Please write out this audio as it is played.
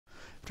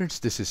Friends,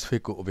 this is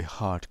Phaco of a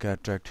heart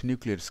cataract.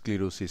 Nuclear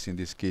sclerosis in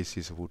this case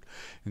is about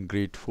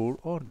grade 4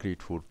 or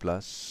grade 4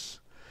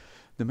 plus.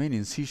 The main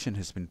incision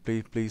has been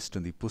placed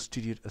on the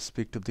posterior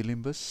aspect of the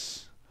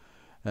limbus,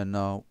 and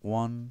now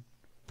one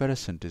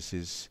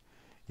paracentesis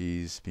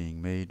is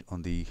being made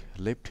on the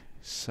left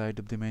side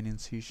of the main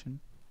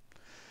incision,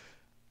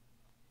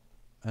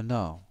 and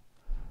now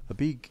a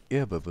big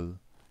air bubble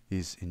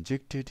is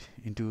injected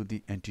into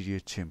the anterior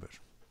chamber.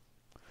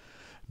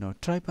 Now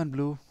trypan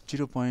blue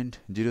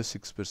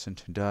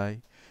 0.06%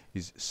 dye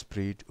is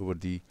sprayed over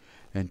the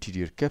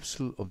anterior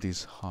capsule of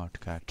this heart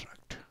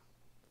cataract.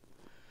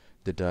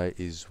 The dye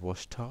is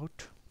washed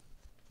out.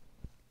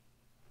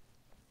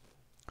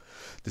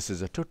 This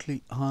is a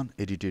totally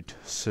unedited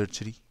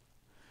surgery,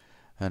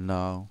 and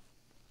now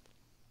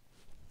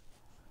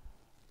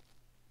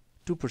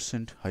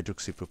 2%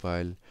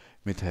 hydroxypropyl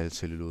methyl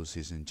cellulose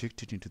is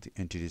injected into the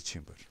anterior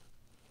chamber.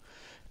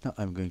 Now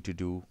I'm going to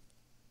do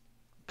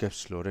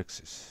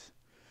capsulorhexis.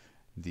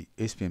 The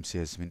SPMC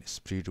has been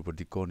sprayed over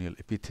the corneal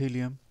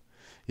epithelium.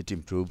 It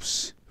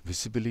improves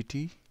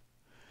visibility,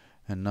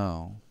 and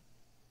now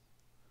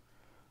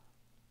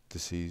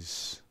this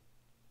is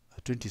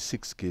a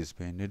 26 gauge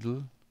band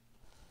needle.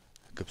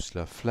 A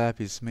capsular flap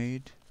is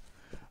made.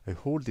 I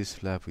hold this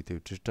flap with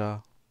a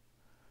trita,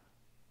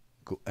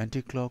 go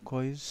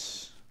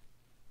anti-clockwise,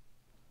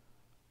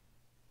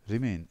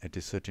 remain at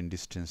a certain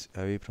distance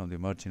away from the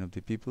margin of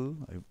the pupil.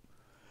 I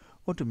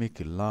want to make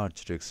a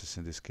large rhexis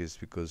in this case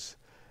because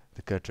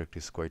the cataract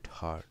is quite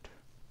hard.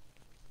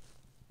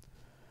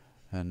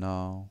 And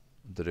now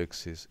the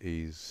rhexis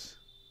is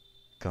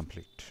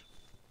complete.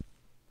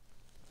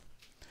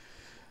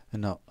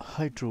 And now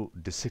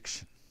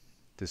hydrodissection.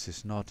 This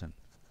is not an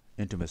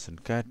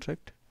intumescent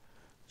cataract,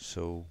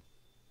 so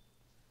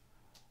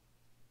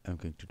I'm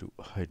going to do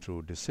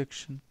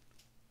hydrodissection.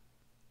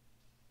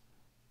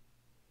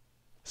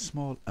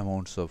 Small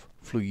amounts of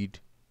fluid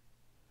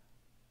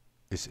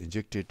is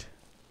injected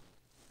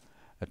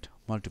at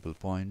multiple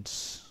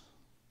points.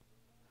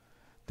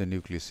 The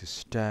nucleus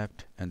is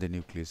tapped and the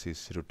nucleus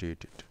is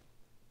rotated.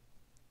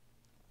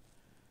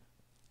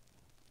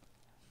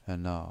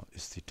 And now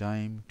is the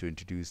time to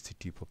introduce the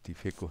tip of the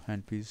Phaco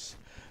handpiece.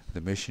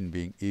 The machine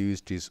being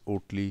used is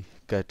Oatley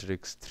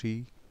Cataract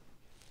 3,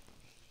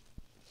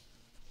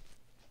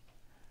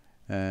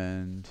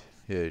 and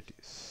here it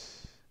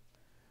is.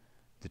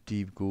 The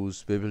tip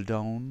goes bevel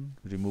down,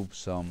 remove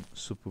some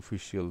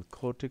superficial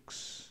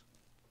cortex,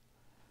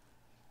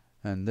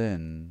 and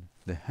then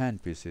the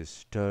handpiece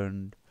is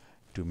turned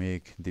to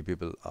make the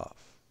bevel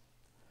off.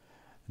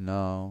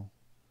 Now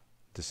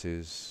this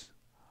is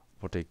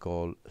what I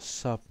call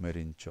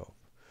submarine chop.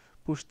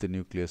 Push the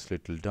nucleus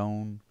little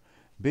down,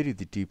 bury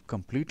the tip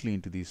completely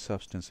into the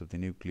substance of the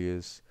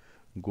nucleus,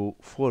 go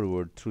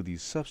forward through the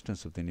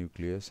substance of the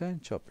nucleus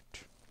and chop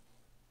it.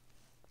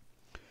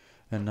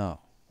 And now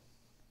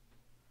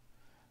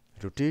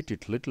rotate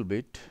it little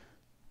bit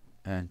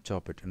and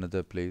chop it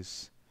another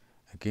place,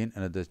 again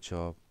another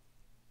chop,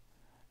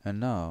 and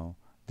now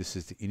this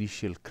is the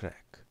initial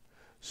crack.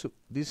 So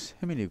this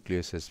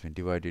heminucleus has been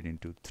divided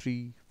into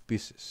 3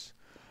 pieces.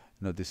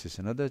 Now this is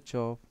another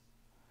chop,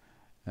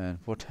 and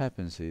what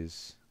happens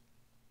is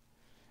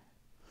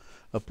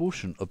a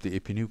portion of the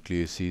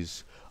epinucleus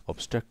is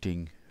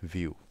obstructing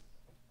view,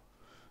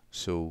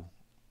 so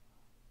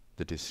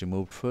that is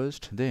removed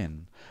first,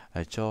 then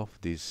I chop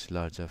this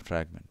larger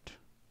fragment.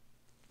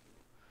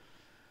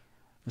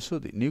 So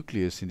the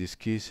nucleus in this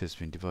case has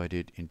been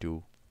divided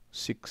into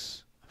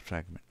 6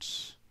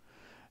 fragments,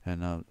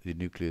 and now the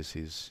nucleus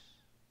is,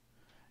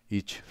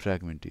 each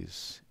fragment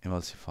is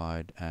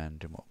emulsified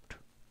and removed.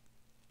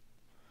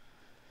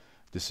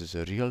 This is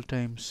a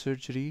real-time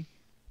surgery,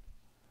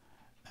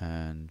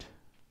 and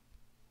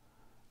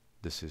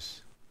this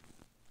is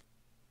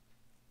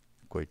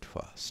quite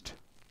fast.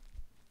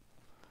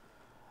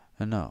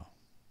 And now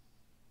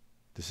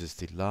this is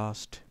the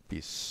last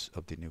piece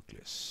of the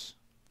nucleus.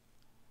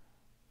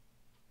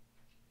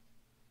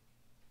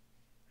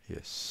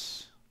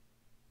 Yes,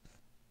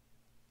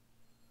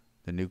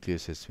 the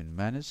nucleus has been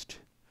managed.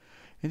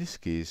 In this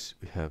case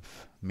we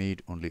have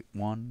made only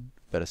one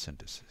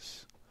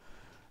paracentesis,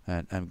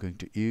 and I'm going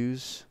to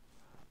use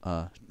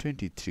a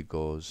 23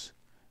 gauge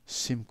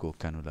Simcoe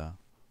cannula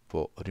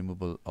for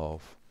removal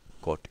of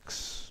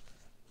cortex.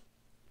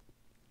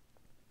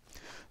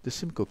 The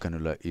Simcoe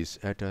cannula is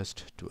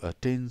attached to a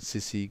 10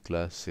 cc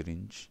glass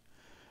syringe,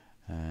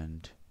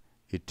 and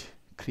it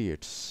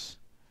creates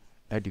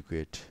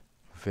adequate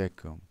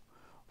vacuum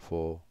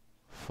for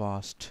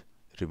fast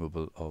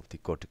removal of the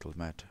cortical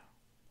matter.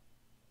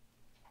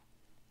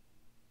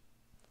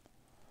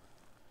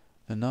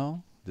 And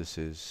now this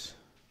is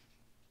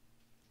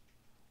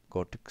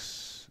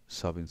cortex,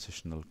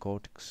 subincisional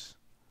cortex,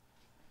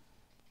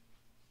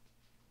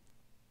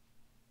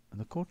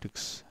 and the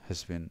cortex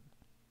has been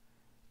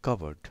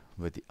covered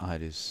with the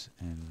iris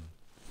in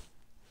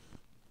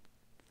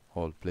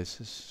all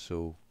places,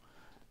 so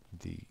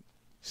the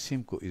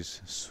Simcoe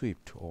is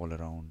swept all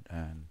around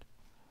and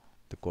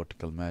the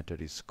cortical matter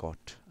is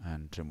caught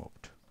and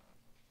removed.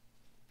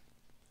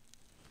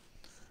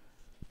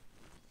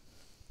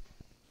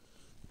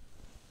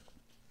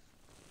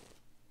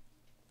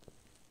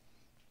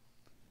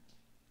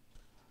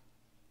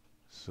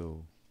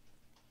 So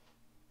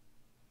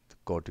the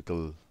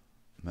cortical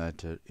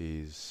matter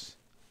is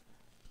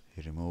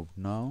removed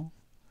now,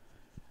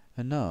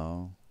 and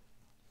now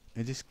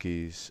in this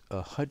case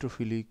a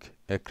hydrophilic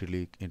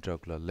acrylic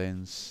intraocular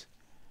lens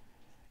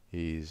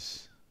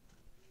is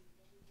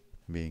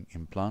being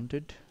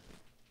implanted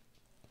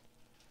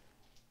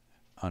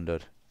under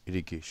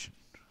irrigation.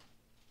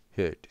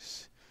 Here it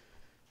is.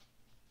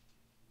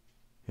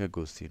 Here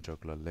goes the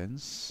intraocular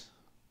lens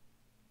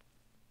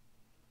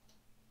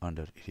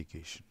under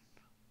irrigation.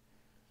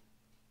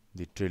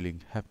 The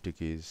trailing haptic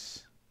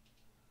is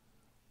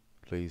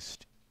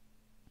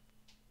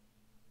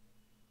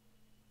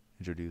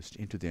introduced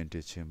into the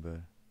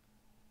antechamber,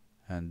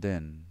 and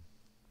then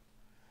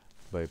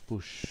by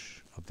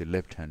push of the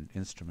left hand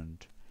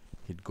instrument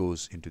it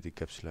goes into the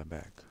capsular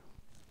bag.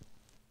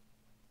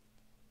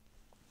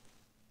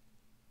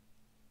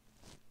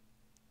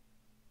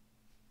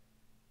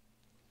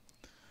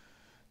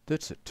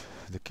 That's it.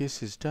 The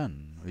case is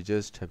done. We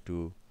just have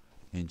to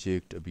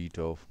inject a bit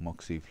of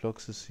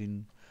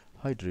moxifloxacin,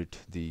 hydrate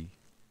the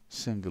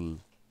single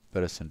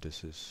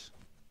paracentesis.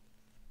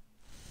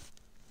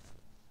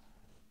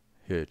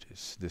 Here it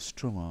is. The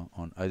stroma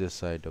on either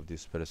side of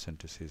this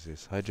paracentesis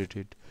is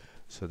hydrated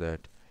so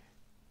that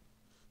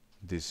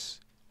this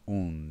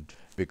wound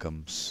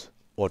becomes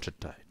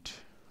watertight.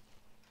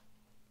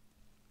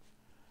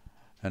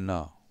 And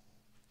now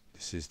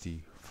this is the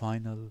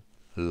final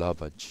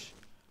lavage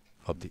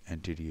of the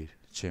anterior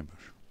chamber.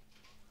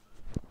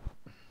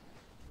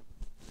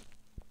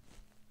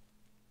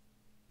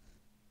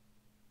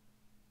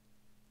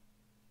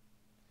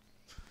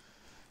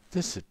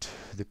 That's it.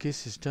 The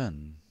case is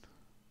done.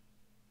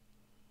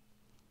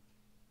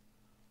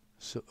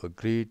 So a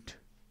grade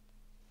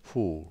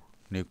 4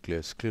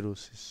 nuclear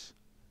sclerosis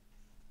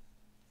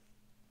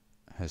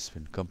has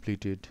been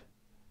completed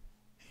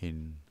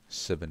in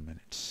 7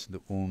 minutes.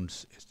 The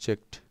wounds is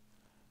checked.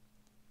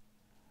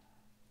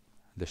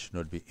 There should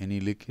not be any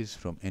leakage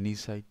from any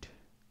side,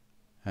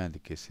 and the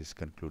case is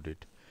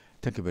concluded.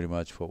 Thank you very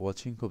much for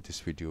watching. Hope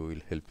this video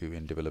will help you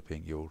in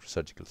developing your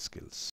surgical skills.